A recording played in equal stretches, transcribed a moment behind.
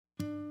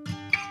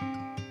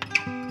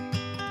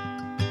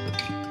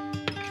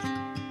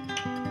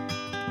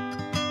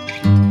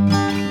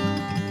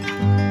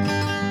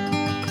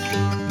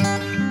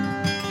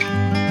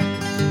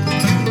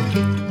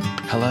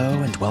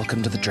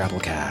welcome to the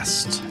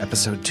Drabblecast,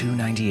 episode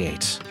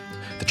 298.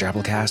 The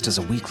Drabblecast is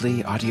a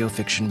weekly audio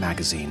fiction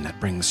magazine that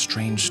brings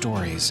strange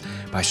stories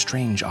by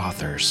strange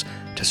authors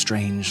to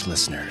strange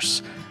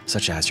listeners,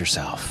 such as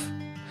yourself.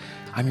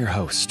 I'm your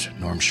host,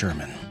 Norm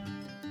Sherman.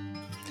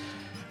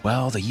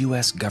 Well, the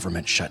U.S.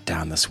 government shut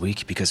down this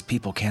week because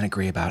people can't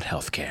agree about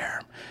health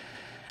care.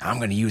 I'm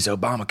going to use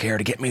Obamacare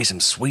to get me some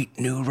sweet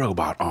new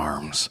robot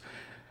arms.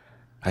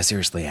 I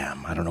seriously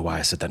am. I don't know why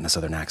I said that in a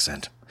southern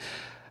accent.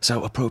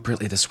 So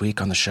appropriately this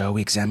week on the show, we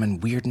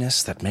examine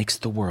weirdness that makes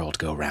the world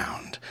go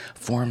round,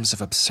 forms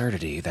of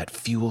absurdity that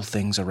fuel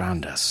things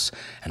around us,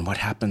 and what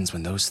happens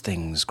when those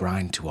things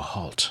grind to a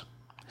halt.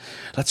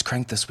 Let's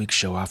crank this week's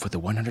show off with a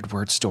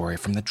 100-word story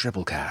from the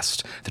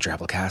Drabblecast, the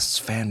Drabblecast's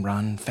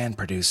fan-run,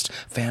 fan-produced,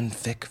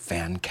 fanfic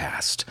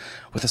fan-cast,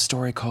 with a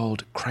story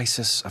called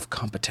Crisis of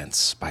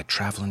Competence by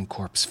Travelin'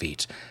 Corpse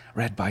Feet,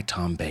 read by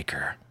Tom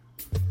Baker.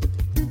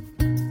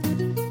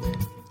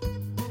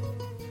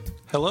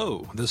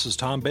 Hello, this is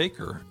Tom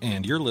Baker,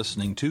 and you're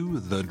listening to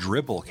the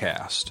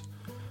Drabblecast.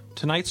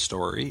 Tonight's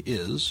story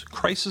is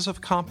Crisis of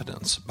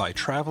Competence by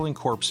Travelin'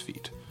 Corpse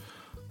Feet,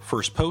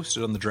 first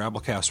posted on the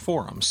Drabblecast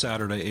forum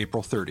Saturday,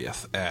 April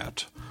 30th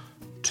at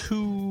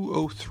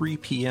 2:03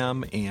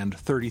 p.m. and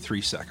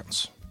 33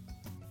 seconds.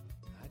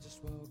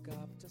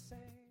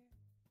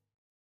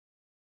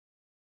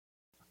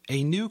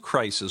 A new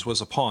crisis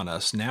was upon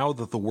us now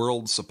that the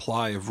world's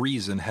supply of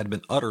reason had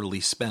been utterly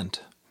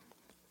spent.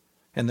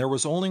 And there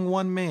was only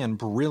one man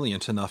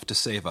brilliant enough to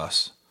save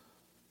us.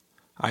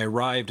 I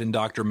arrived in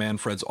Dr.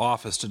 Manfred's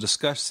office to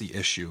discuss the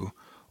issue,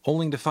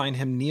 only to find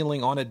him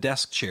kneeling on a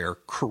desk chair,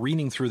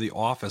 careening through the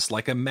office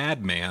like a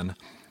madman.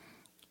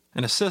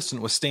 An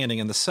assistant was standing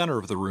in the center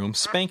of the room,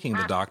 spanking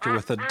the doctor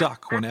with a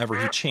duck whenever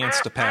he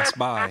chanced to pass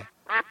by.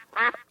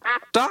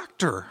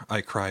 "Doctor!" I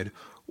cried.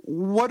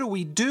 "What do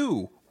we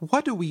do?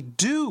 What do we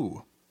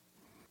do?"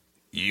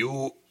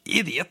 "You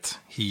idiot,"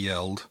 he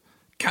yelled.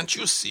 "Can't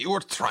you see we're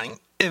trying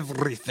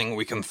everything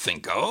we can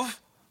think of?"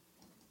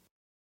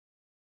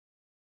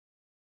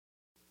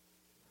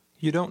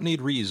 You don't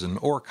need reason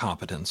or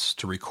competence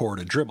to record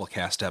a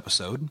Drabblecast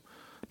episode.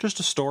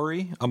 Just a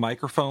story, a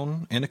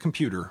microphone, and a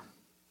computer.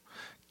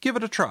 Give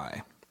it a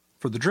try,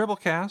 for the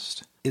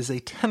Drabblecast is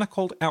a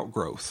tentacled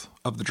outgrowth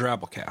of the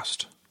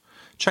Drabblecast.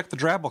 Check the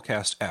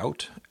Drabblecast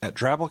out at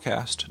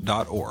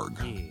drabblecast.org.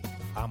 Yeah,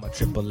 I'm a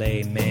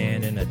AAA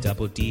man in a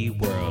double D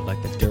world,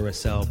 like the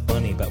Duracell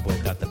bunny, but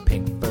without the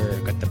pink fur.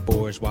 Got the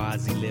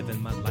bourgeoisie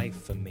living my life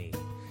for me,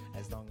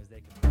 as long as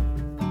they can.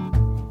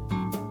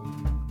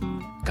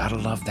 Gotta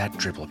love that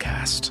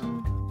Drabblecast.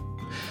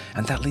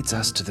 And that leads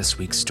us to this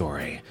week's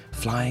story,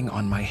 Flying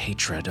on My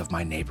Hatred of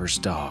My Neighbor's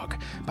Dog,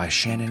 by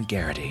Shaenon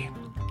Garrity.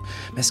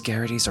 Miss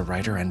Garrity's a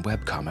writer and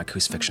webcomic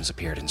whose fictions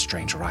appeared in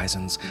Strange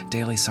Horizons,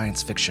 Daily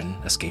Science Fiction,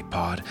 Escape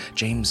Pod,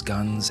 James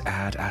Gunn's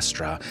Ad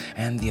Astra,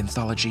 and the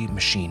anthology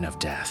Machine of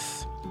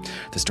Death.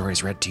 The story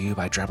is read to you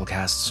by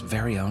Drabblecast's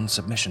very own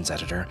submissions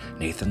editor,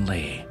 Nathan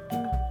Lee.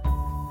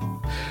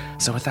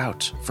 So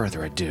without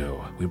further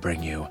ado, we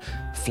bring you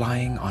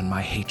Flying on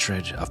My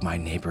Hatred of My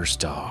Neighbor's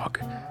Dog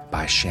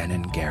by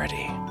Shaenon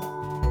Garrity.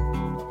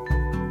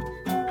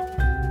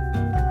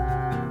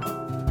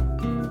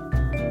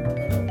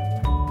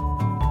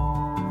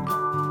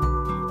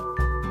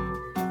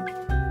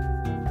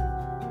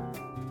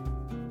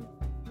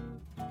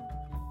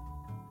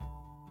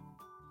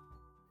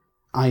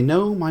 I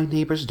know my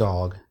neighbor's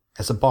dog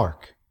as a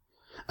bark,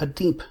 a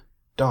deep,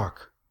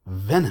 dark,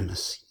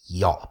 venomous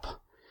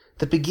yawp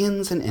that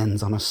begins and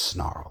ends on a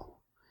snarl.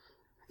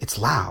 It's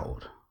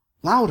loud,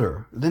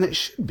 louder than it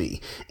should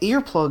be.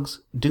 Earplugs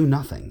do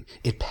nothing.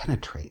 It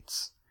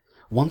penetrates.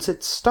 Once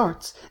it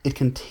starts, it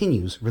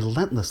continues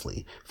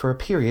relentlessly for a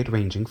period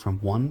ranging from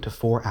 1 to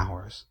 4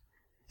 hours.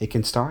 It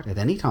can start at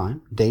any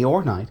time, day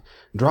or night,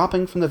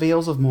 dropping from the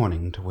vales of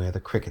morning to where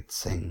the cricket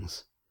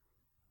sings.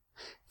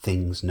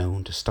 Things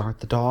known to start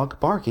the dog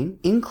barking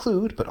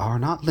include, but are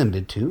not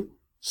limited to,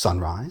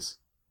 sunrise,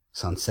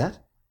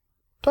 sunset,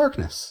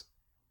 darkness,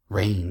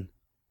 rain,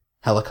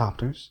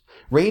 helicopters,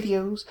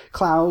 radios,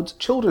 clouds,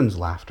 children's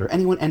laughter,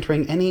 anyone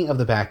entering any of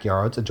the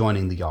backyards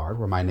adjoining the yard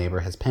where my neighbor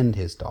has penned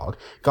his dog,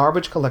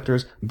 garbage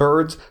collectors,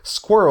 birds,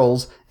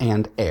 squirrels,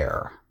 and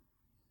air.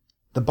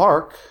 The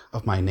bark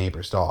of my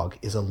neighbor's dog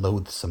is a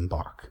loathsome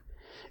bark.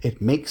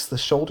 It makes the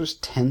shoulders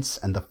tense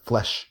and the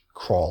flesh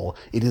crawl.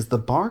 It is the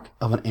bark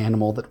of an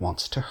animal that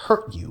wants to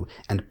hurt you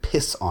and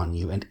piss on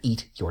you and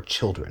eat your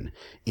children.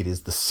 It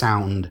is the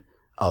sound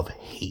of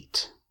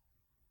hate,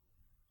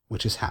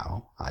 which is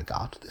how I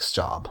got this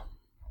job.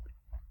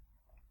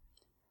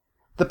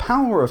 The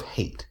power of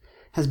hate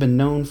has been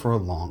known for a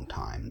long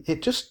time.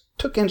 It just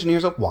took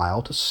engineers a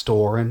while to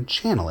store and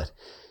channel it.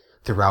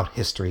 Throughout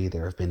history,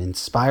 there have been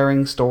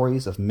inspiring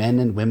stories of men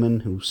and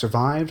women who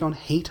survived on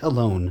hate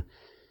alone.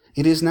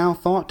 It is now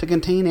thought to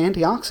contain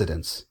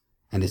antioxidants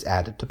and is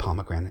added to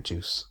pomegranate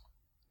juice.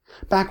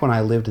 Back when I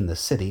lived in the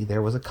city,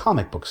 there was a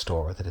comic book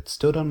store that had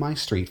stood on my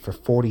street for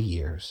 40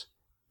 years.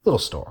 Little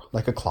store,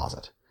 like a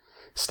closet,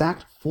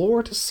 stacked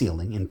floor to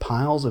ceiling in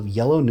piles of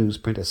yellow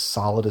newsprint as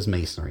solid as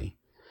masonry.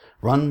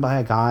 run by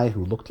a guy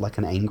who looked like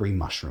an angry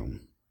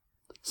mushroom.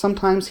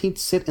 Sometimes he'd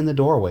sit in the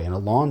doorway in a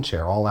lawn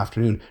chair all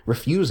afternoon,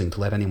 refusing to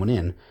let anyone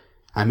in.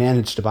 I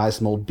managed to buy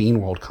some old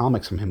Bean World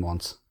comics from him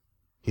once.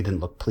 He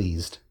didn't look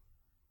pleased.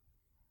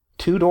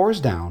 2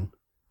 doors down,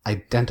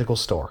 identical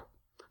store.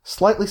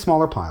 Slightly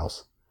smaller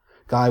piles.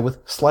 Guy with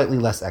slightly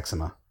less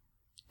eczema.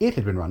 It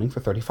had been running for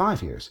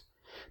 35 years.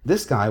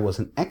 This guy was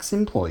an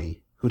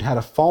ex-employee who'd had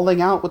a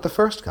falling out with the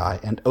first guy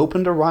and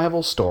opened a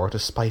rival store to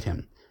spite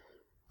him.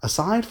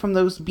 Aside from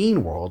those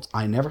Bean Worlds,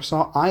 I never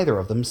saw either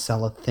of them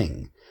sell a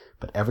thing,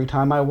 but every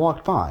time I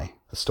walked by,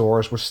 the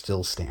stores were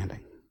still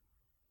standing.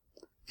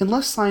 In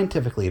less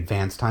scientifically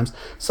advanced times,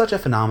 such a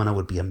phenomena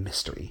would be a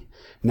mystery.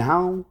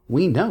 Now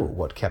we know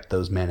what kept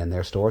those men in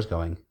their stores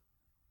going.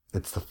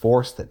 It's the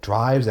force that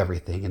drives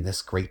everything in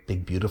this great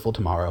big beautiful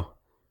tomorrow.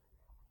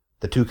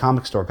 The 2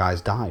 comic store guys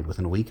died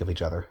within a week of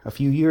each other, a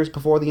few years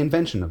before the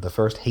invention of the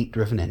first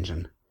hate-driven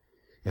engine.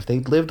 If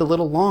they'd lived a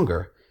little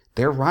longer,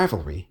 their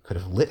rivalry could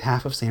have lit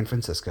half of San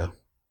Francisco.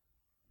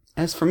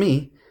 As for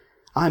me,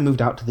 I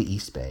moved out to the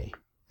East Bay,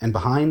 and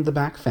behind the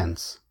back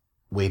fence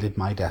waited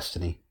my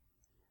destiny.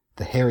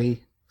 The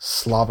hairy,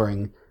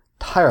 slobbering,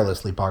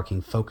 tirelessly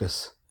barking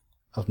focus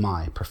of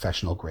my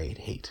professional-grade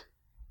hate.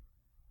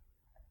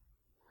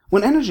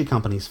 When energy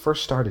companies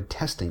first started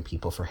testing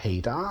people for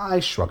hate, I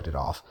shrugged it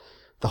off.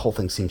 The whole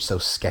thing seemed so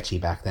sketchy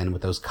back then,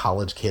 with those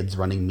college kids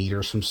running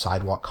meters from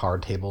sidewalk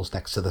card tables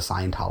next to the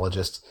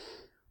Scientologists.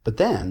 But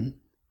then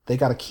they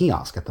got a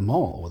kiosk at the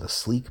mall with a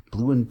sleek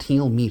blue and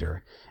teal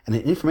meter and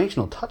an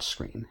informational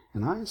touchscreen,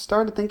 and I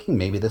started thinking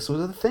maybe this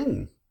was a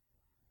thing.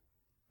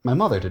 My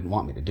mother didn't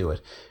want me to do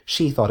it.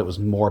 She thought it was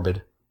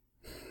morbid.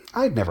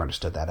 I'd never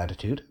understood that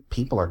attitude.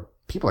 People are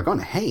going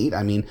to hate.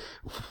 I mean,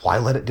 why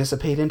let it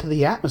dissipate into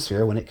the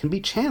atmosphere when it can be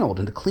channeled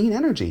into clean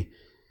energy?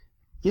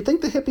 You'd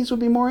think the hippies would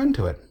be more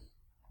into it.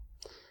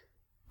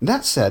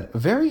 That said,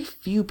 very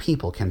few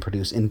people can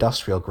produce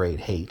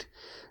industrial-grade hate.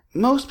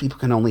 Most people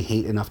can only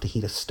hate enough to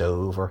heat a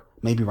stove or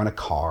maybe run a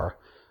car,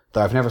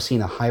 though I've never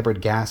seen a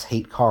hybrid gas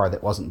hate car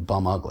that wasn't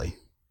bum ugly.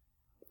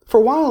 For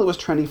a while it was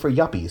trendy for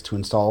yuppies to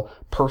install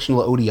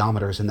personal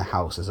odiometers in the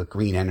house as a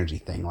green energy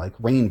thing, like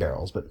rain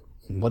barrels, but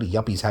what do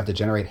yuppies have to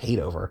generate hate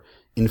over?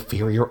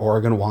 Inferior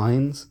Oregon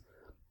wines?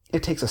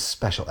 It takes a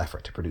special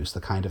effort to produce the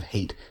kind of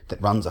hate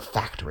that runs a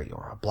factory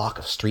or a block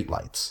of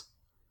streetlights.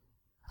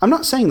 I'm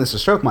not saying this to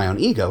stroke my own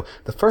ego.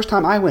 The first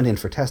time I went in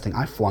for testing,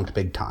 I flunked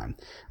big time.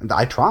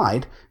 I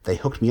tried. They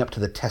hooked me up to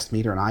the test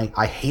meter, and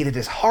I hated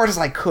as hard as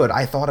I could.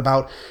 I thought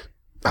about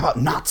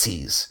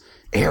Nazis,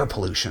 air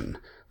pollution,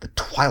 the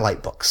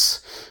Twilight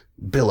books,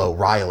 Bill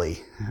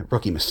O'Reilly.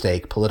 Rookie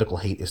mistake. Political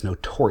hate is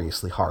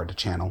notoriously hard to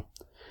channel.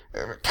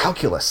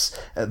 Calculus,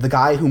 the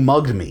guy who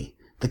mugged me,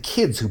 the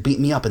kids who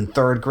beat me up in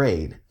 3rd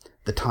grade,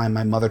 the time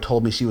my mother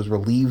told me she was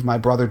relieved my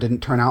brother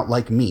didn't turn out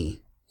like me.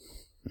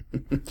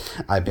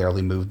 I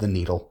barely moved the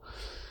needle.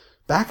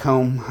 Back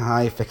home,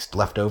 I fixed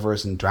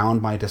leftovers and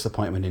drowned my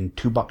disappointment in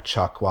 2-buck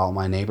chuck while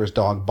my neighbor's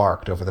dog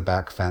barked over the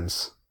back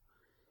fence.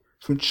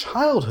 From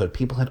childhood,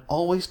 people had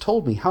always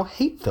told me how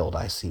hate-filled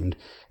I seemed.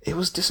 It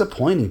was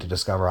disappointing to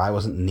discover I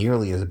wasn't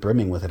nearly as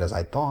brimming with it as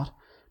I thought.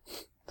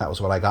 That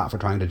was what I got for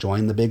trying to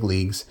join the big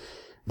leagues.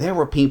 There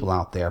were people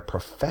out there,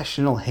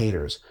 professional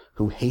haters,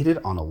 who hated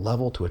on a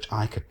level to which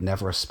I could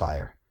never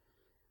aspire.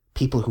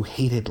 People who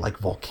hated like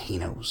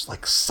volcanoes,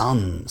 like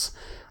suns.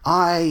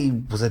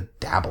 I was a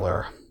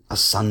dabbler, a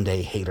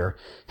Sunday hater.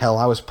 Hell,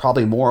 I was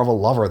probably more of a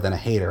lover than a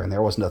hater, and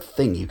there wasn't a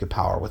thing you could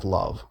power with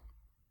love.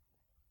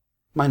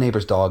 My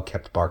neighbor's dog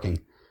kept barking.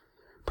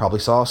 Probably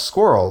saw a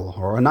squirrel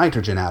or a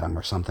nitrogen atom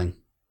or something.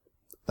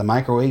 The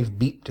microwave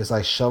beeped as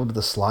I shoved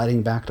the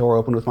sliding back door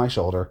open with my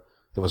shoulder.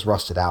 It was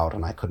rusted out,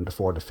 and I couldn't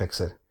afford to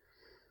fix it.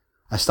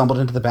 I stumbled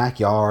into the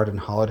backyard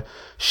and hollered,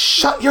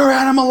 "Shut your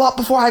animal up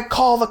before I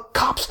call the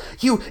cops,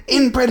 you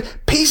inbred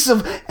piece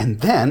of—" And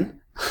then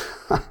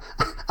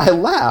I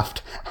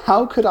laughed.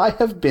 How could I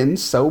have been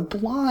so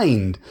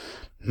blind?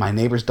 My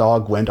neighbor's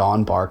dog went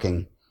on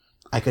barking.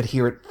 I could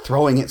hear it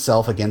throwing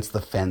itself against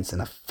the fence in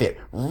a fit,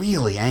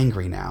 really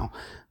angry now.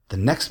 The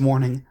next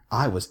morning,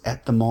 I was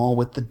at the mall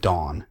with the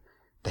dawn.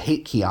 The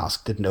hate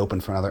kiosk didn't open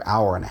for another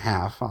hour and a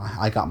half.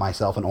 I got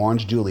myself an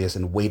Orange Julius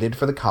and waited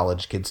for the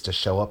college kids to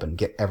show up and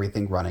get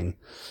everything running.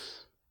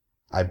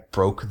 I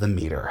broke the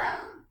meter.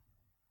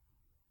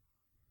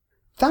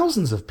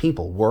 Thousands of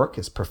people work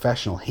as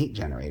professional hate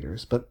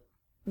generators, but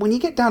when you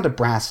get down to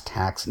brass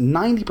tacks,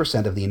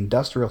 90% of the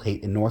industrial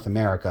hate in North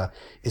America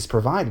is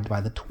provided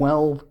by the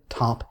 12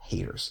 top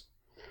haters.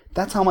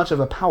 That's how much of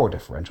a power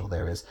differential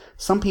there is.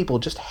 Some people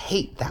just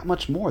hate that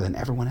much more than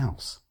everyone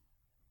else.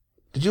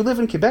 Did you live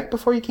in Quebec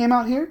before you came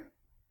out here?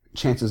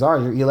 Chances are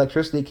your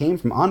electricity came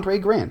from Andre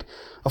Grant,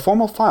 a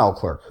formal file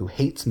clerk who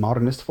hates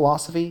modernist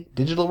philosophy,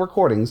 digital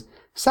recordings,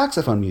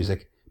 saxophone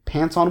music,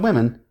 pants on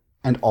women,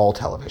 and all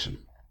television.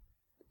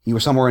 You were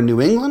somewhere in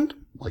New England?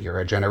 Well,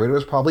 your generator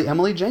was probably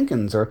Emily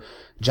Jenkins or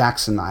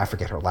Jackson, I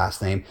forget her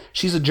last name.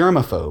 She's a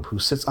germaphobe who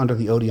sits under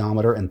the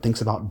odiometer and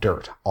thinks about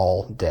dirt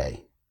all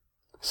day.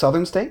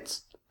 Southern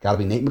states? Gotta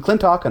be Nate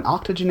McClintock, an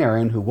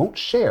octogenarian who won't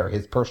share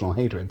his personal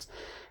hatreds.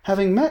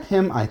 Having met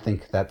him, I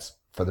think that's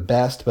for the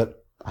best,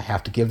 but I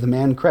have to give the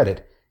man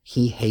credit.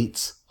 He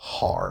hates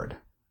hard.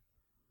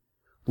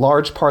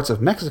 Large parts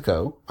of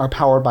Mexico are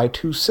powered by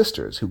two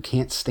sisters who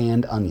can't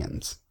stand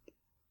onions.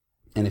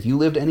 And if you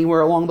lived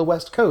anywhere along the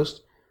West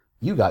Coast,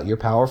 you got your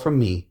power from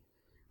me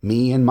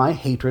and my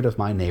hatred of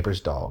my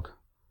neighbor's dog.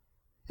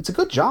 It's a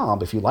good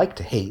job if you like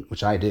to hate,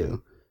 which I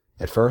do.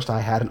 At first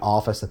I had an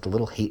office at the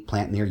little hate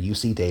plant near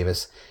UC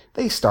Davis.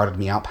 They started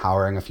me out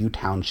powering a few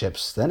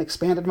townships, then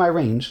expanded my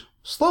range,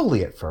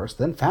 slowly at first,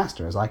 then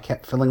faster as I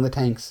kept filling the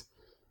tanks.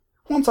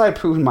 Once I had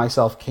proven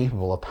myself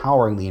capable of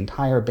powering the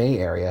entire Bay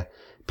Area,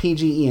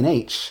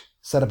 PG&E&H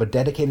set up a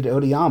dedicated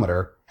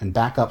odiometer and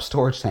backup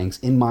storage tanks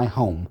in my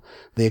home.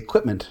 The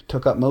equipment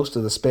took up most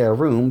of the spare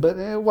room,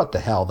 but what the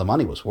hell, the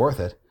money was worth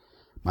it.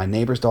 My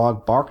neighbor's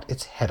dog barked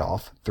its head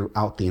off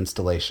throughout the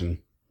installation.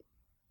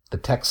 The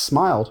techs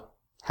smiled,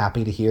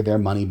 happy to hear their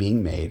money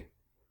being made.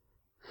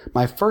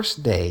 My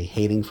first day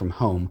hating from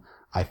home,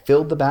 I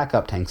filled the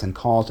backup tanks and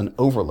caused an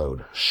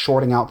overload,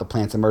 shorting out the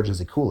plant's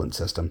emergency coolant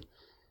system.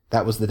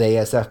 That was the day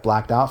SF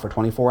blacked out for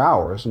 24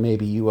 hours.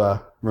 Maybe you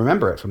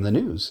remember it from the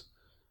news.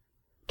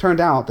 Turned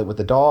out that with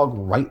the dog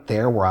right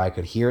there where I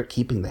could hear it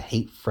keeping the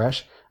hate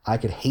fresh, I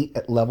could hate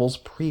at levels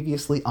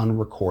previously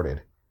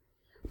unrecorded.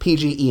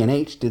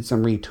 PG&E&H did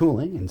some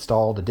retooling,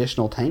 installed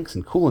additional tanks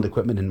and coolant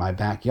equipment in my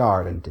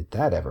backyard, and did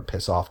that ever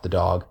piss off the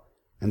dog,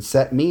 and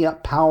set me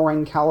up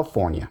powering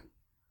California.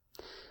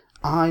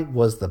 I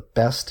was the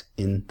best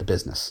in the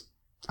business.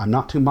 I'm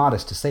not too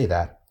modest to say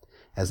that.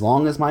 As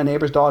long as my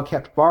neighbor's dog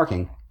kept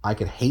barking, I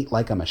could hate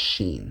like a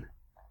machine.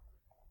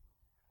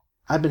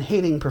 I'd been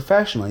hating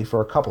professionally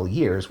for a couple of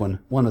years when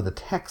one of the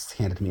techs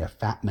handed me a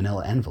fat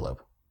manila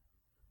envelope.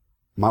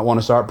 "Might want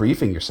to start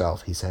briefing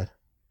yourself," he said.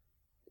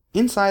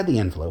 Inside the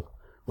envelope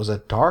was a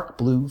dark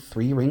blue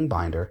 3-ring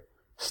binder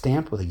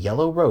stamped with a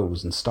yellow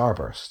rose and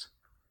starburst.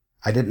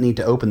 I didn't need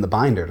to open the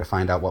binder to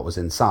find out what was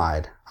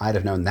inside. I'd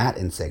have known that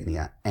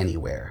insignia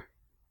anywhere.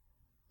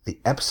 The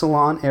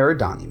Epsilon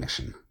Eridani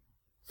mission.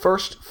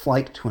 First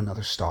flight to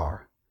another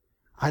star.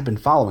 I'd been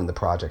following the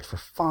project for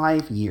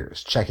 5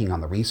 years, checking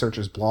on the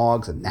researchers'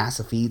 blogs and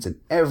NASA feeds and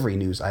every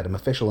news item,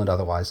 official and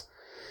otherwise.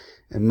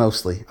 And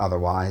mostly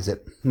otherwise.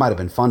 It might have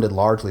been funded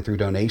largely through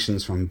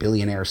donations from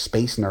billionaire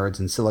space nerds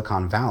in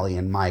Silicon Valley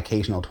and my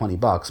occasional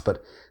 $20,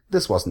 but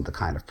this wasn't the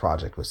kind of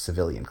project with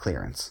civilian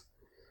clearance.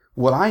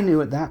 What I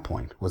knew at that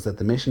point was that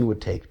the mission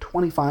would take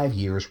 25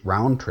 years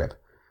round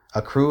trip,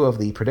 a crew of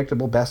the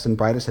predictable best and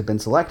brightest had been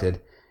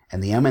selected,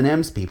 and the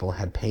M&M's people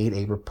had paid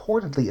a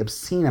reportedly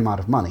obscene amount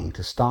of money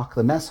to stock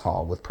the mess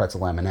hall with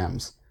pretzel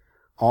M&M's.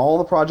 All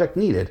the project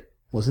needed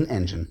was an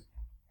engine.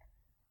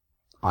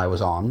 I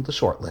was on the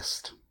short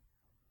list.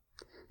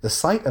 The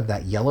sight of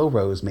that yellow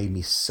rose made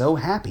me so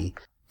happy.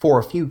 For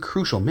a few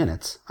crucial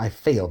minutes, I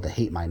failed to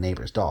hate my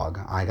neighbor's dog.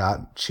 I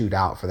got chewed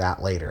out for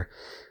that later.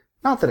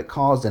 Not that it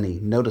caused any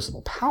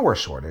noticeable power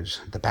shortage.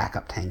 The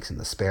backup tanks in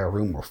the spare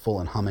room were full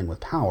and humming with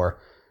power,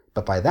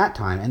 but by that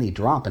time any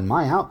drop in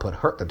my output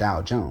hurt the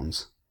Dow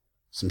Jones.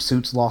 Some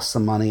suits lost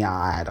some money,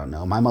 I don't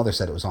know. My mother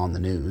said it was on the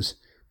news.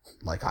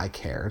 Like I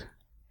cared.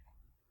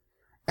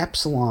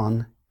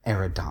 Epsilon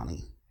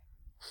Eridani.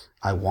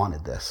 I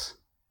wanted this.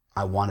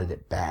 I wanted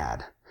it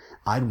bad.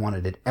 I'd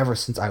wanted it ever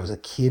since I was a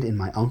kid in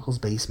my uncle's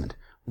basement,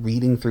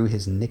 reading through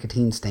his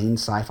nicotine-stained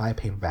sci-fi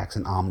paperbacks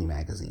and Omni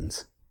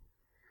magazines.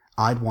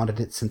 I'd wanted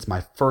it since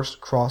my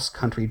first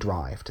cross-country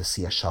drive to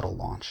see a shuttle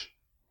launch.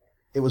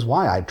 It was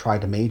why I'd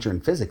tried to major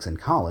in physics in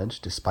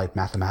college, despite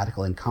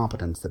mathematical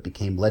incompetence that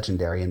became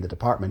legendary in the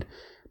department,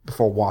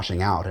 before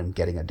washing out and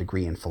getting a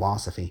degree in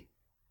philosophy.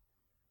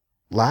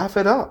 Laugh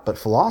it up, but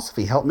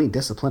philosophy helped me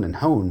discipline and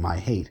hone my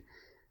hate,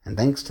 and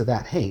thanks to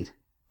that hate,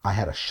 I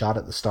had a shot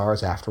at the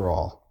stars after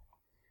all.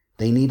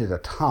 They needed a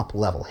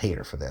top-level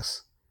hater for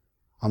this.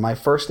 On my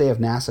first day of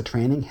NASA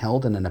training,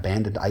 held in an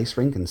abandoned ice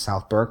rink in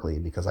South Berkeley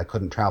because I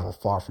couldn't travel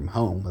far from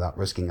home without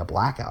risking a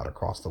blackout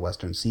across the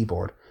western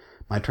seaboard,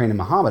 my trainer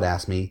Muhammad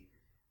asked me,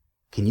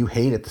 "Can you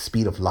hate at the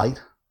speed of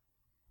light?"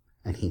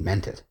 And he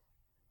meant it.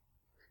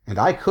 And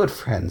I could,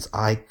 friends,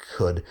 I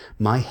could.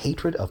 My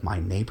hatred of my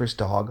neighbor's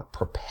dog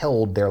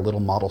propelled their little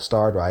model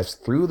star drives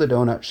through the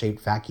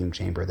donut-shaped vacuum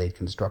chamber they'd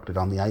constructed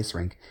on the ice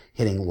rink,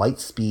 hitting light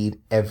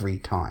speed every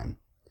time.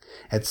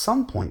 At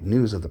some point,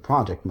 news of the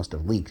project must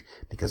have leaked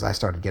because I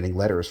started getting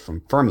letters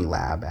from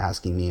Fermilab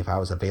asking me if I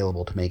was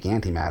available to make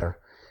antimatter.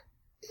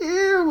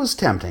 It was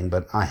tempting,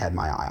 but I had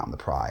my eye on the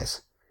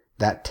prize.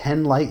 That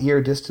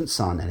 10-light-year distant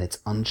sun and its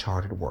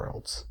uncharted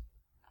worlds.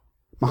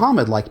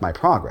 Muhammad liked my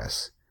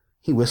progress.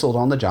 He whistled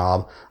on the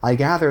job. I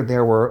gathered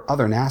there were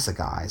other NASA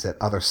guys at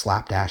other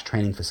slapdash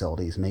training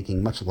facilities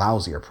making much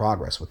lousier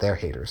progress with their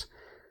haters.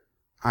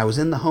 I was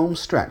in the home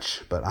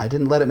stretch, but I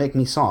didn't let it make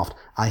me soft.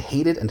 I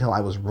hated until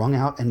I was wrung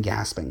out and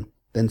gasping,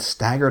 then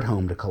staggered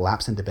home to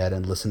collapse into bed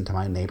and listen to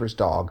my neighbor's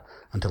dog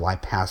until I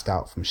passed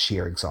out from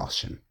sheer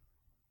exhaustion.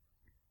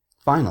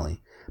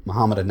 Finally,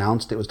 Muhammad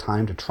announced it was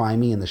time to try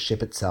me in the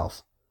ship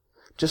itself.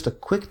 Just a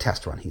quick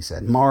test run, he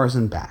said. Mars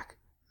and back.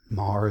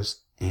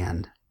 Mars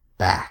and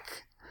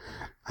back.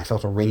 I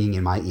felt a ringing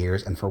in my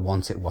ears, and for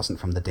once it wasn't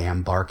from the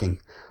damn barking.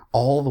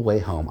 All the way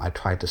home, I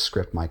tried to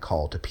script my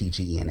call to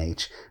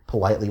PGE&H,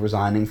 politely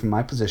resigning from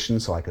my position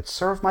so I could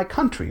serve my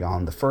country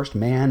on the first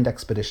manned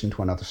expedition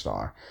to another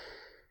star.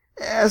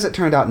 As it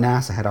turned out,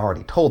 NASA had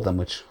already told them,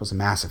 which was a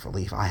massive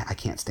relief. I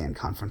can't stand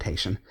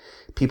confrontation.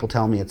 People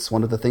tell me it's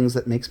one of the things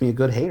that makes me a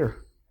good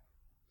hater.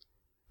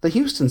 The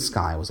Houston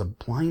sky was a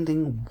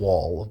blinding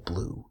wall of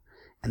blue,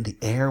 and the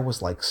air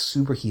was like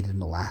superheated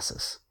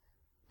molasses.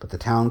 But the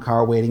town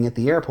car waiting at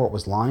the airport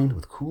was lined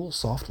with cool,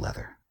 soft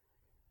leather.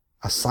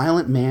 A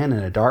silent man in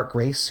a dark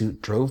gray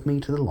suit drove me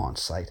to the launch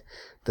site.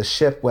 The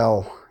ship,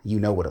 well, you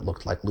know what it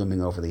looked like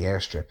looming over the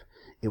airstrip.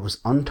 It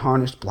was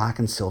untarnished black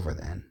and silver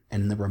then,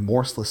 and in the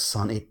remorseless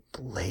sun it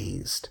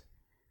blazed.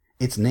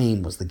 Its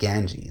name was the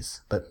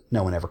Ganges, but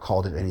no one ever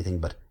called it anything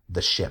but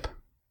the ship.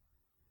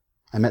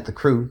 I met the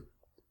crew.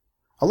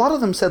 A lot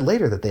of them said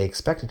later that they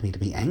expected me to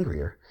be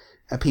angrier.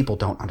 People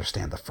don't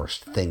understand the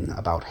first thing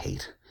about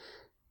hate.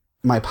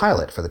 My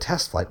pilot for the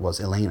test flight was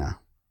Elena.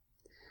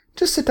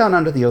 "Just sit down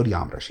under the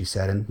odiometer," she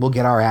said, "and we'll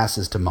get our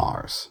asses to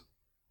Mars."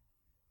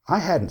 I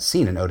hadn't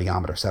seen an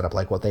odiometer set up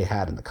like what they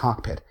had in the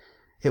cockpit.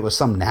 It was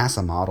some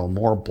NASA model,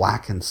 more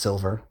black and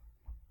silver.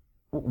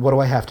 "What do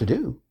I have to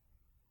do?"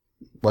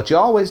 "What you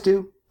always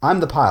do. I'm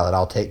the pilot.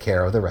 I'll take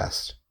care of the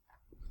rest."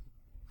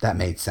 That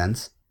made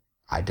sense.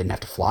 I didn't have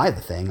to fly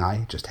the thing.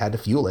 I just had to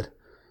fuel it.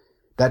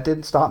 That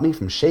didn't stop me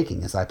from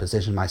shaking as I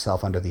positioned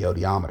myself under the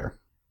odiometer.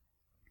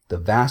 The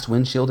vast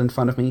windshield in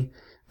front of me,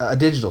 a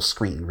digital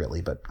screen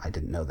really, but I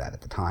didn't know that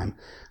at the time,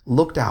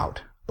 looked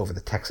out over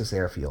the Texas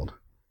airfield.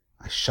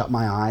 I shut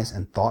my eyes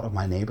and thought of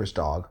my neighbor's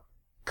dog.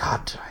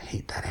 God, I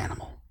hate that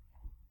animal.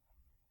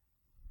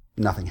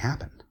 Nothing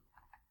happened.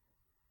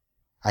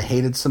 I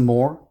hated some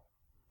more.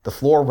 The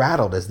floor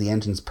rattled as the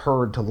engines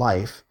purred to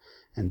life,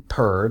 and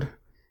purred,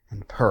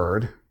 and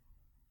purred.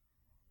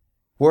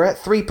 "We're at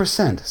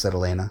 3%, said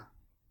Elena.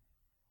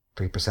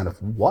 3%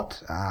 of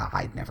what?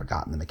 I'd never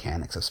gotten the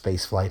mechanics of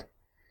spaceflight.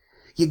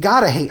 "You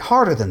gotta hate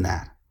harder than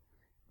that."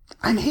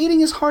 "I'm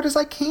hating as hard as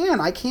I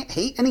can. I can't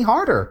hate any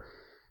harder."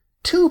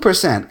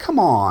 2%, come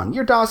on.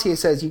 Your dossier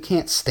says you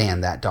can't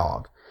stand that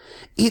dog.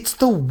 "It's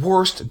the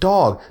worst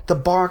dog. The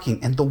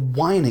barking and the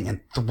whining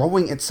and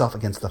throwing itself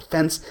against the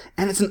fence,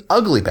 and it's an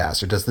ugly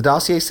bastard. Does the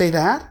dossier say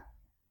that?"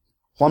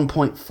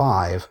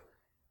 1.5.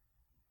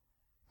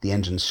 The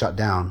engines shut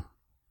down.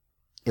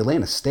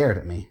 Elena stared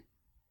at me.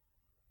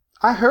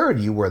 "I heard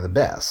you were the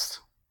best."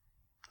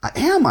 "I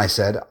am," I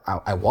said.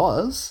 I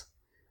was.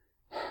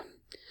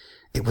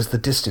 It was the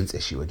distance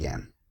issue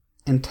again.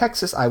 In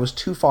Texas, I was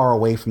too far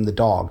away from the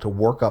dog to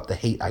work up the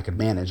hate I could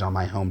manage on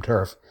my home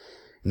turf.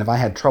 And if I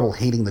had trouble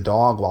hating the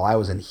dog while I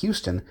was in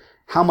Houston,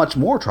 how much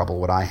more trouble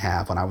would I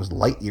have when I was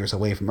light years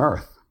away from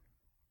Earth?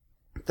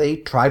 They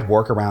tried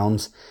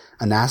workarounds.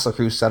 A NASA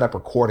crew set up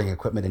recording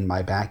equipment in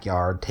my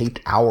backyard, taped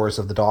hours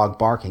of the dog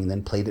barking,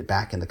 then played it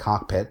back in the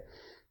cockpit.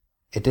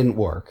 It didn't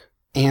work,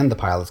 and the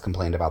pilots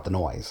complained about the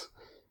noise.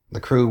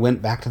 The crew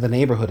went back to the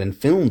neighborhood and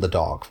filmed the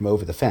dog from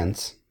over the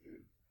fence.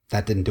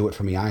 That didn't do it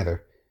for me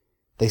either.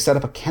 They set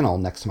up a kennel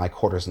next to my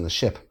quarters in the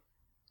ship.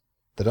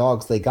 The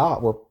dogs they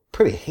got were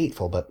pretty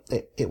hateful, but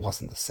it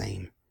wasn't the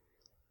same.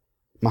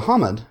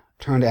 Muhammad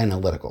turned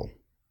analytical.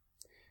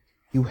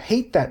 "You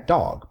hate that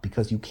dog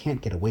because you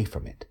can't get away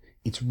from it.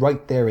 It's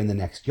right there in the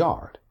next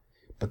yard.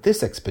 But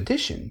this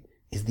expedition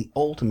is the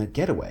ultimate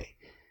getaway.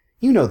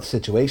 You know the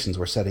situations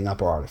we're setting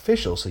up are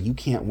artificial, so you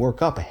can't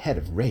work up a head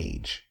of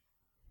rage."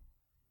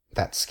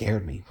 That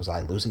scared me. Was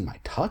I losing my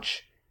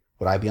touch?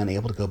 Would I be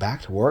unable to go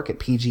back to work at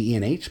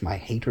PGE&H, my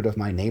hatred of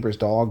my neighbor's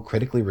dog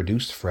critically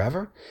reduced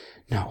forever?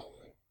 No,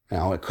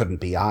 it couldn't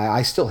be.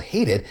 I still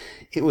hated.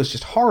 It was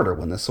just harder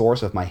when the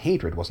source of my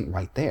hatred wasn't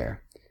right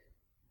there.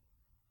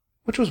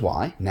 Which was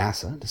why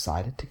NASA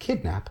decided to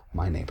kidnap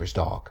my neighbor's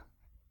dog.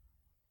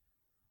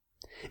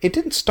 It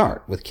didn't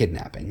start with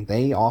kidnapping.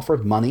 They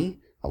offered money,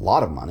 a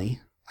lot of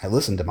money. I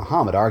listened to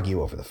Muhammad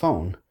argue over the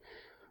phone.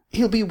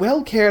 "He'll be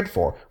well cared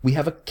for. We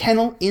have a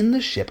kennel in the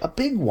ship, a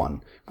big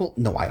one." "Well,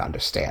 no, I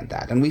understand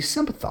that, and we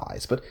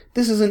sympathize, but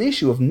this is an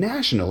issue of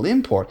national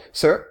import.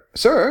 Sir,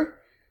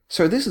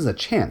 this is a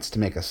chance to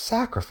make a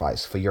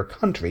sacrifice for your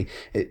country.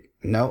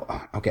 No?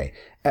 Okay.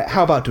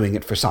 How about doing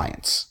it for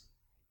science?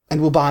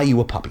 And we'll buy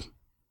you a puppy."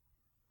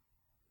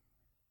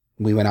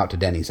 We went out to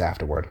Denny's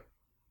afterward.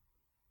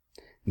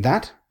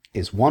 "That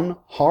is one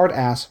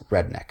hard-ass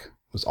redneck,"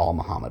 was all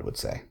Muhammad would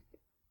say.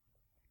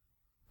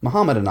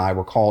 Muhammad and I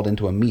were called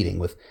into a meeting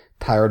with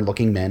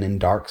tired-looking men in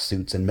dark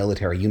suits and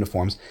military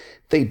uniforms.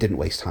 They didn't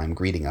waste time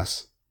greeting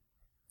us.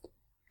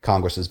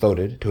 "Congress has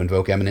voted to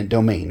invoke eminent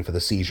domain for the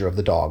seizure of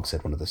the dog,"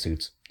 said one of the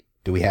suits.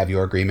 "Do we have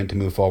your agreement to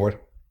move forward?"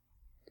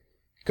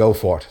 "Go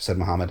for it," said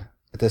Muhammad.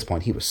 At this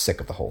point, he was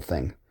sick of the whole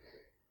thing.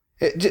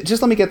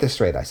 Just let me get this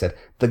straight," I said.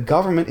 "The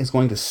government is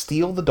going to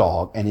steal the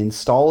dog and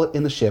install it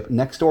in the ship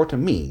next door to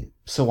me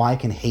so I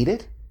can hate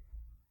it?"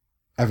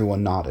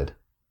 Everyone nodded.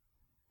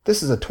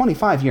 "This is a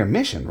 25-year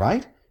mission,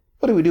 right?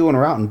 What do we do when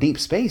we're out in deep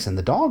space and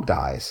the dog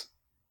dies?"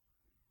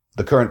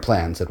 "The current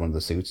plan," said one of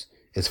the suits,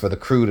 is for the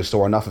crew to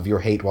store enough of your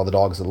hate while the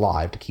dog is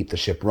alive to keep the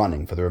ship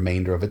running for the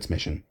remainder of its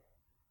mission."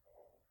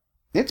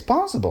 "It's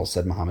possible,"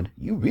 said Muhammad.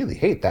 "You really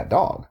hate that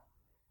dog."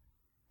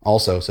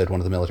 "Also," said one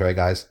of the military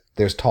guys,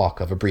 "there's talk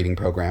of a breeding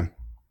program."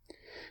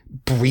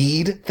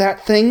 "Breed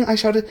that thing?" I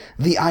shouted.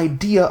 "The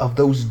idea of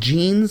those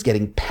genes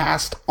getting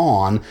passed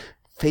on."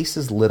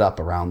 Faces lit up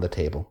around the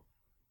table.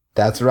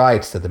 "That's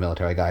right," said the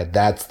military guy.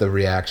 "That's the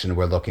reaction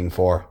we're looking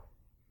for."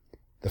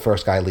 The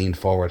first guy leaned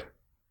forward.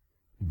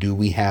 "Do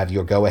we have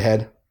your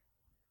go-ahead?"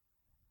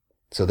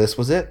 So this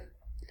was it.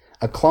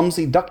 A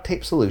clumsy duct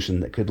tape solution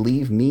that could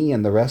leave me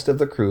and the rest of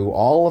the crew,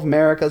 all of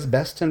America's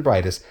best and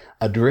brightest,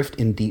 adrift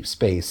in deep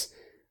space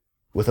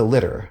with a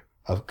litter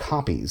of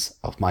copies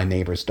of my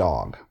neighbor's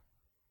dog.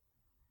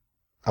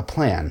 A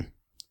plan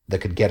that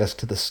could get us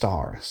to the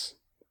stars.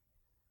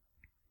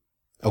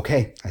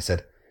 "Okay," I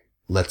said,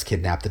 "let's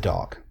kidnap the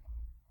dog."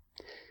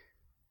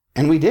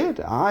 And we did.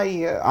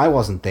 I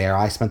wasn't there.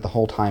 I spent the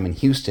whole time in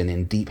Houston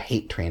in deep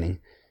hate training.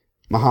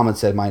 Muhammad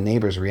said my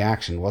neighbor's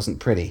reaction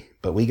wasn't pretty,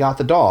 but we got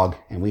the dog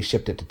and we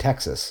shipped it to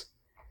Texas.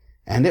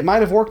 And it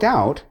might have worked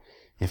out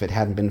if it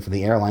hadn't been for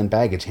the airline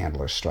baggage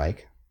handlers'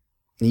 strike.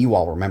 You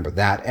all remember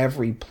that.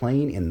 Every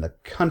plane in the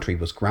country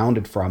was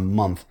grounded for a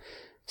month.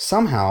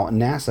 Somehow,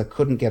 NASA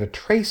couldn't get a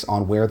trace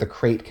on where the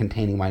crate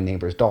containing my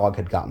neighbor's dog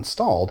had gotten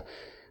stalled.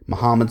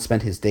 Muhammad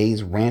spent his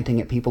days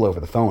ranting at people over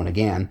the phone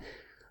again.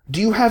 "Do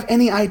you have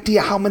any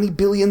idea how many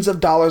billions of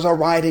dollars are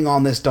riding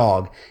on this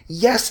dog?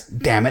 Yes,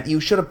 damn it, you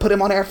should have put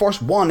him on Air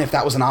Force One if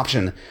that was an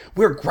option.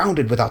 We're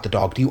grounded without the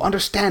dog. Do you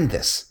understand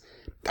this?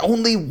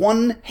 Only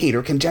one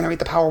hater can generate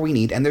the power we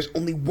need, and there's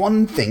only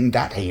one thing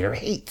that hater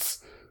hates."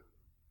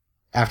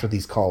 After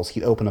these calls,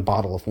 he'd open a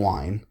bottle of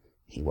wine.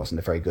 He wasn't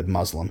a very good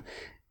Muslim.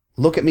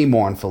 Look at me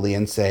mournfully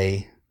and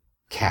say,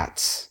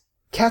 "Cats.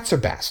 Cats are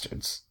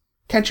bastards.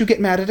 Can't you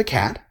get mad at a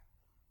cat?"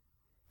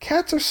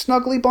 "Cats are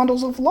snuggly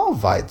bundles of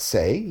love," I'd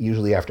say,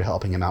 usually after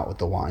helping him out with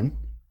the wine.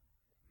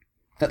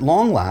 At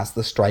long last,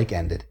 the strike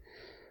ended.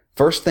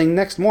 First thing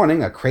next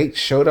morning, a crate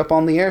showed up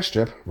on the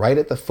airstrip, right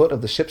at the foot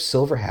of the ship's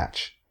silver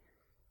hatch.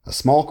 A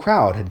small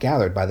crowd had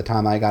gathered by the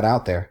time I got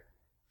out there.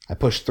 I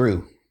pushed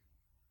through.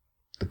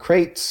 The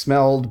crate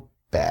smelled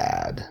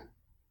bad.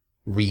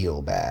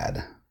 Real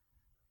bad.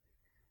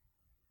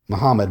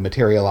 Muhammad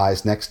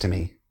materialized next to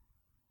me.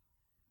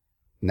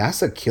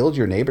 "NASA killed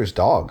your neighbor's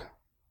dog."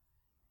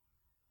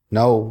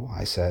 "No,"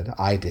 I said,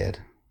 "I did."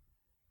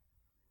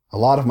 A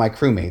lot of my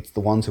crewmates, the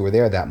ones who were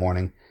there that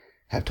morning,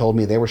 have told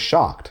me they were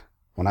shocked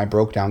when I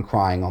broke down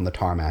crying on the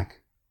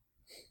tarmac.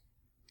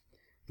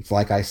 It's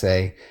like I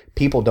say,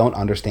 people don't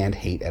understand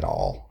hate at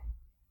all.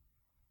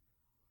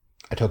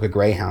 I took a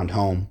Greyhound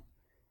home.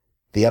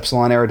 The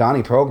Epsilon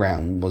Eridani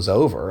program was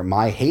over.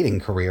 My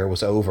hating career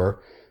was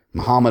over.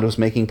 Muhammad was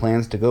making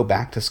plans to go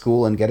back to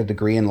school and get a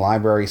degree in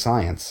library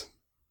science.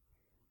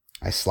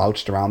 I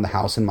slouched around the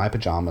house in my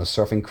pajamas,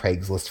 surfing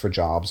Craigslist for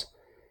jobs.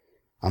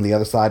 On the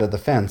other side of the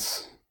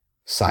fence,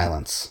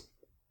 silence.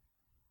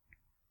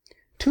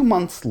 2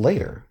 months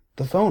later,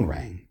 the phone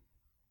rang.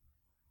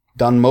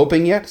 "Done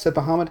moping yet?" said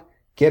Muhammad.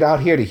 "Get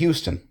out here to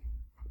Houston."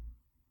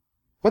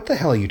 "What the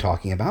hell are you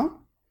talking about?"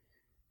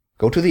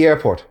 "Go to the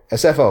airport.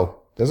 SFO.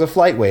 There's a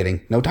flight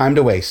waiting. No time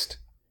to waste."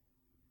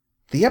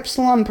 "The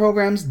Epsilon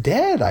program's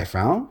dead," I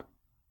frowned.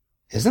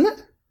 "Isn't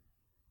it?"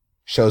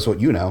 "Shows what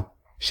you know.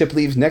 Ship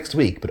leaves next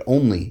week, but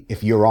only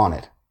if you're on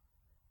it."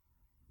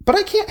 "But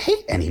I can't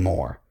hate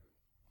anymore."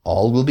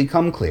 "All will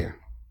become clear."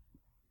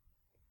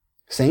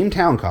 Same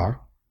town car,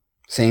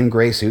 same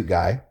gray suit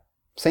guy,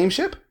 same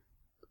ship.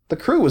 The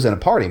crew was in a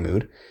party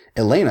mood.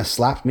 Elena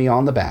slapped me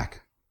on the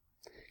back.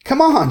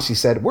 "Come on," she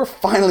said. "We're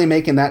finally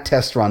making that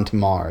test run to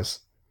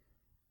Mars."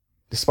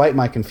 Despite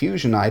my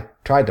confusion, I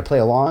tried to play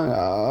along.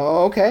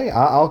 Okay,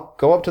 I'll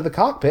go up to the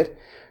cockpit."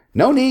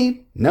 No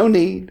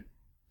need.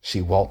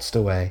 She waltzed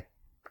away.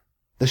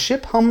 The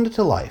ship hummed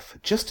to life,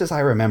 just as I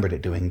remembered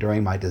it doing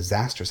during my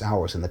disastrous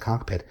hours in the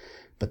cockpit,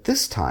 but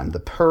this time the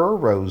purr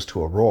rose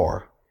to a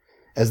roar.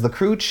 As the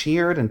crew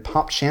cheered and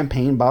popped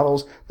champagne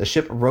bottles, the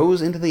ship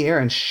rose into the air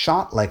and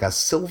shot like a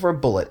silver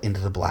bullet into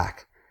the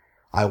black.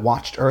 I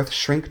watched Earth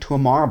shrink to a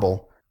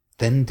marble,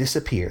 then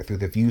disappear through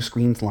the view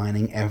screens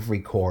lining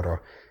every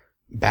corridor.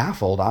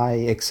 Baffled, I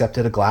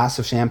accepted a glass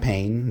of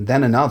champagne,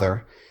 then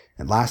another.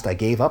 At last I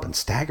gave up and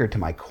staggered to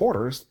my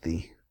quarters.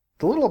 The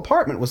little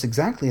apartment was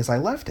exactly as I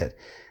left it.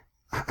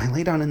 I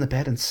lay down in the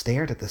bed and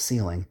stared at the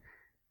ceiling.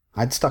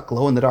 I'd stuck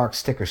glow-in-the-dark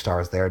sticker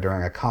stars there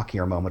during a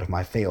cockier moment of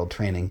my failed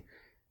training.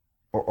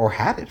 Or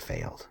had it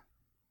failed?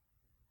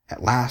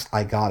 At last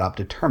I got up,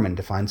 determined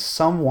to find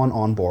someone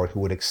on board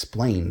who would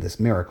explain this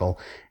miracle.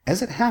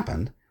 As it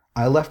happened,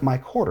 I left my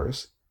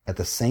quarters at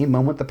the same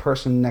moment the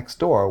person next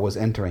door was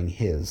entering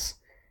his.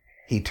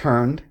 He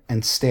turned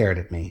and stared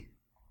at me.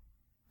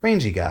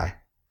 Rangy guy,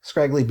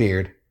 scraggly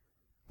beard,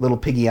 little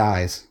piggy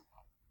eyes,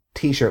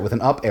 T-shirt with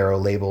an up arrow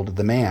labeled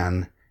The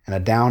Man and a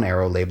down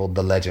arrow labeled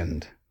The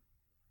Legend.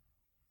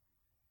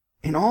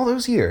 In all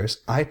those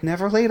years, I'd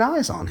never laid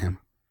eyes on him.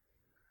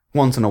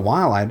 Once in a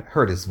while I'd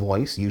heard his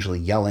voice, usually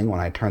yelling when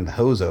I turned the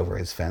hose over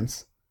his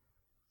fence.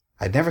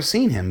 I'd never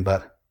seen him,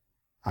 but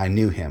I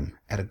knew him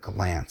at a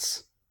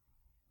glance.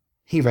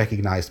 He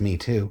recognized me,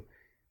 too.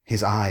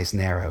 His eyes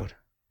narrowed.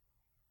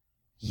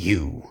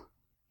 "You,"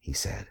 he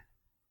said.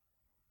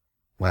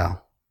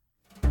 Well,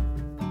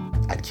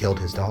 I'd killed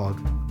his dog.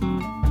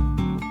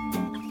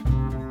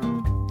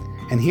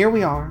 And here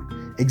we are,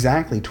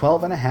 exactly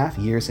 12 and a half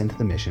years into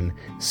the mission,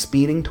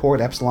 speeding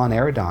toward Epsilon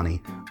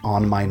Eridani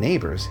on my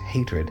neighbor's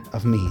hatred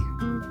of me.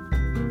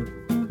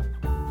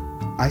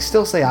 I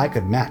still say I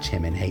could match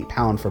him in hate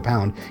pound for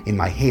pound in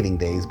my hating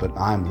days, but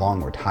I'm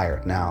long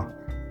retired now.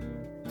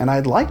 And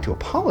I'd like to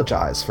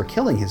apologize for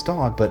killing his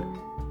dog, but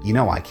you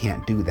know I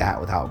can't do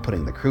that without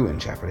putting the crew in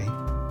jeopardy.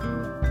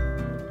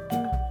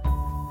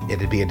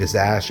 It'd be a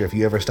disaster if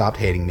you ever stopped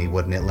hating me,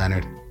 wouldn't it,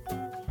 Leonard?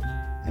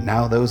 And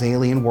now those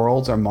alien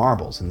worlds are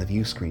marbles in the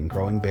view screen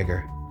growing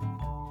bigger.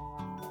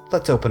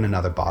 Let's open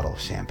another bottle of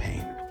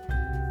champagne.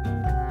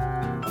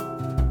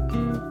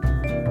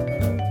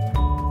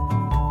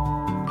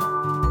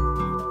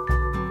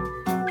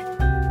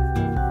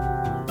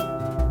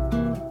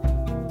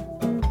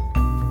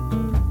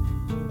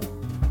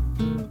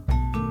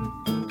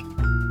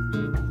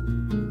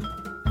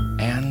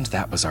 And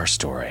that was our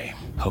story.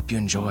 Hope you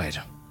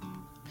enjoyed.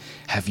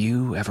 Have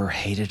you ever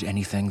hated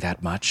anything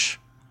that much?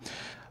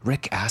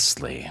 Rick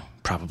Astley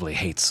probably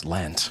hates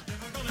Lent.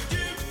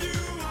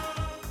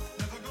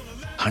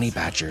 Honey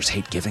badgers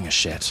hate giving a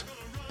shit.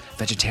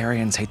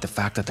 Vegetarians hate the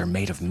fact that they're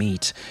made of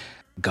meat.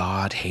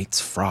 God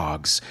hates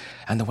frogs.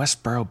 And the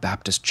Westboro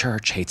Baptist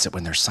Church hates it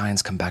when their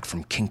signs come back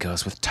from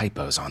Kinko's with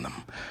typos on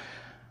them.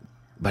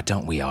 But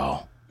don't we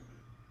all?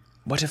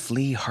 What if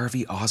Lee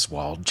Harvey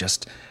Oswald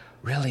just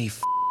really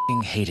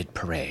f***ing hated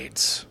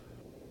parades?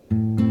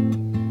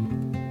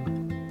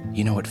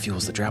 You know what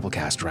fuels the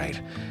Drabblecast,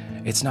 right?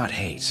 It's not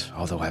hate,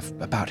 although I've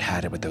about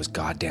had it with those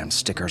goddamn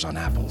stickers on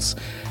apples.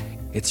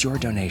 It's your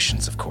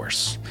donations, of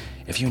course.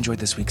 If you enjoyed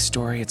this week's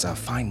story, it's a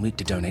fine week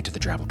to donate to the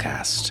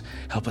Drabblecast.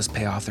 Help us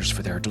pay authors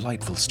for their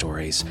delightful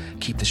stories.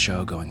 Keep the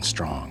show going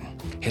strong.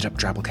 Hit up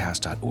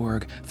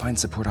drabblecast.org, find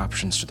support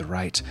options to the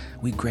right.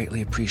 We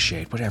greatly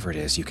appreciate whatever it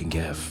is you can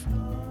give.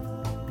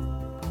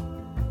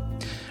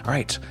 All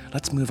right,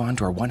 let's move on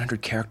to our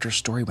 100-character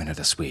story winner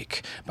this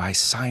week by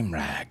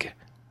Simrag,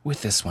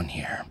 with this one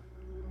here.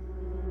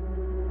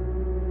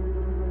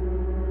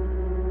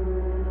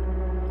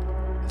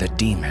 The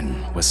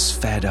demon was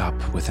fed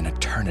up with an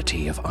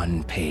eternity of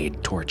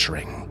unpaid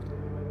torturing.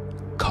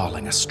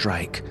 Calling a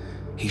strike,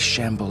 he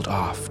shambled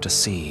off to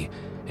see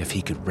if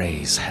he could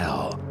raise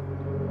hell.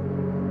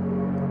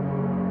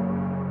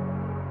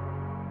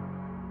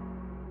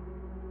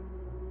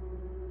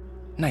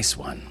 Nice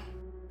one.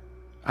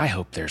 I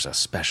hope there's a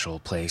special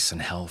place in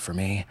hell for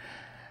me.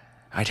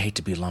 I'd hate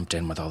to be lumped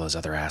in with all those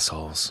other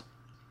assholes.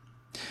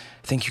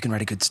 Think you can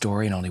write a good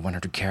story in only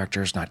 100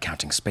 characters, not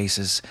counting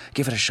spaces?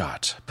 Give it a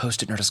shot.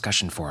 Post it in our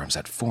discussion forums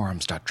at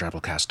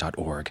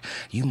forums.drabblecast.org.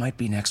 You might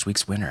be next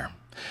week's winner.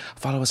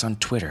 Follow us on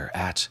Twitter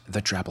at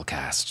The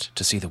Drabblecast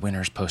to see the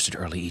winners posted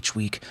early each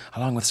week,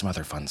 along with some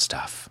other fun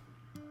stuff.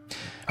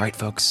 All right,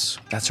 folks,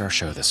 that's our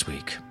show this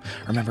week.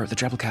 Remember, the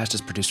Drabblecast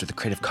is produced with the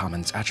Creative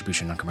Commons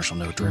Attribution Non-Commercial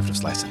No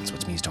Derivatives license,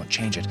 which means don't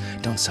change it,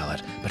 don't sell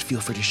it, but feel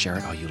free to share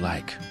it all you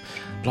like.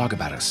 Blog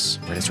about us,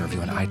 rate us a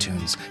review on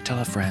iTunes, tell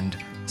a friend,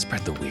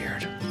 spread the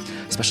weird.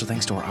 Special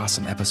thanks to our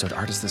awesome episode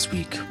artist this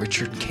week,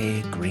 Richard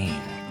K. Green.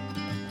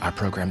 Our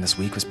program this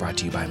week was brought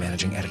to you by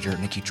managing editor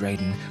Nikki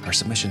Drayden, our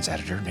submissions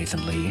editor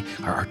Nathan Lee,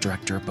 our art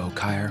director Bo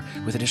Kyer,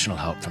 with additional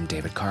help from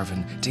David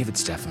Carvin, David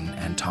Steffen,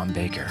 and Tom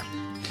Baker.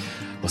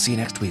 We'll see you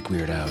next week,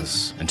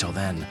 weirdos. Until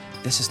then,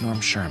 this is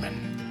Norm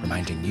Sherman,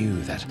 reminding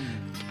you that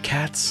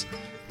cats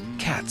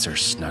are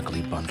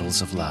snuggly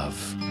bundles of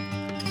love.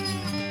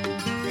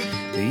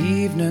 The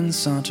evening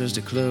saunters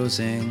to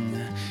closing.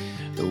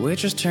 The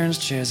waitress turns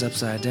chairs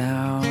upside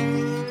down.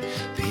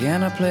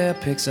 Piano player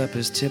picks up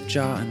his tip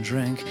jar and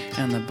drink,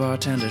 and the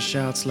bartender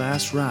shouts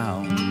last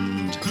round.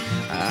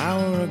 An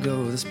hour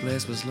ago this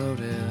place was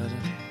loaded.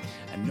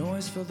 A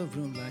noise filled the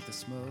room like the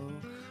smoke